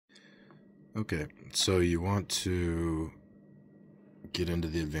Okay, so you want to get into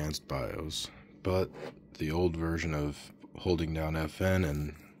the advanced BIOS, but the old version of holding down FN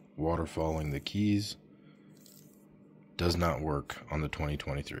and waterfalling the keys does not work on the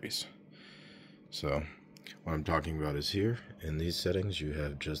 2023s. So what I'm talking about is here in these settings you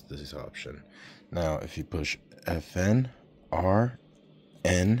have just this option. Now if you push FN, R,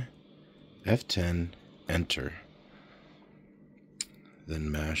 N, F10, enter, then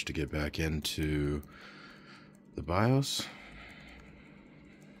mash to get back into the BIOS.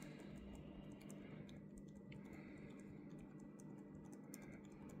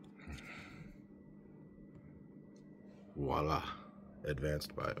 Voila,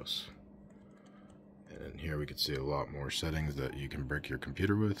 advanced BIOS. And in here we can see a lot more settings that you can brick your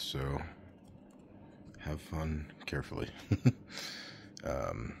computer with, so have fun carefully.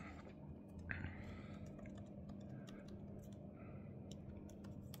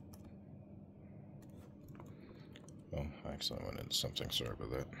 Oh, I accidentally went into something, sorry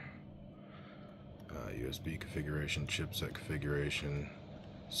about that. USB configuration, chipset configuration,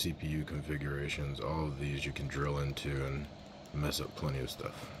 CPU configurations, all of these you can drill into and mess up plenty of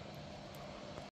stuff.